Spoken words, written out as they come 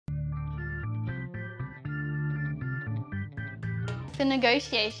For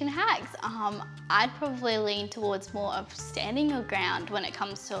negotiation hacks, I'd probably lean towards more of standing your ground when it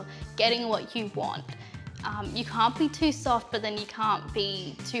comes to getting what you want. You can't be too soft, but then you can't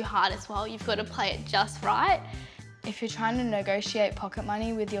be too hard as well. You've got to play it just right. If you're trying to negotiate pocket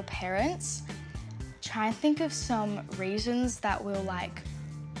money with your parents, try and think of some reasons that will like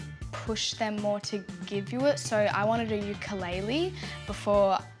push them more to give you it. So I wanted a ukulele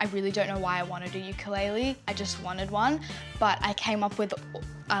before. I really don't know why I wanted a ukulele. I just wanted one, but I came up with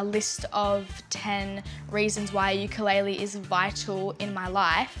a list of 10 reasons why a ukulele is vital in my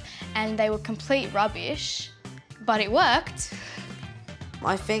life, and they were complete rubbish, but it worked.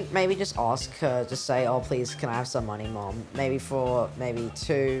 I think maybe just ask her, just say, oh please can I have some money, Mom? Maybe for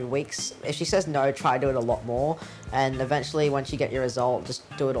 2 weeks. If she says no, try to do it a lot more, and eventually once you get your result, just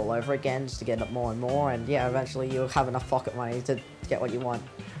do it all over again just to get it more and more, and yeah, eventually you'll have enough pocket money to get what you want.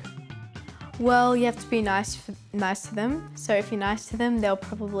 Well, you have to be nice to them. So if you're nice to them, they'll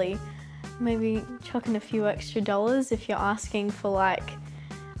probably maybe chuck in a few extra dollars if you're asking for like,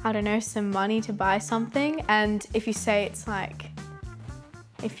 I don't know, some money to buy something. And if you say it's like,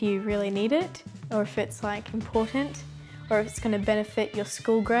 if you really need it, or if it's like important, or if it's going to benefit your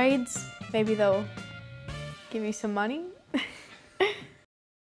school grades, maybe they'll give you some money.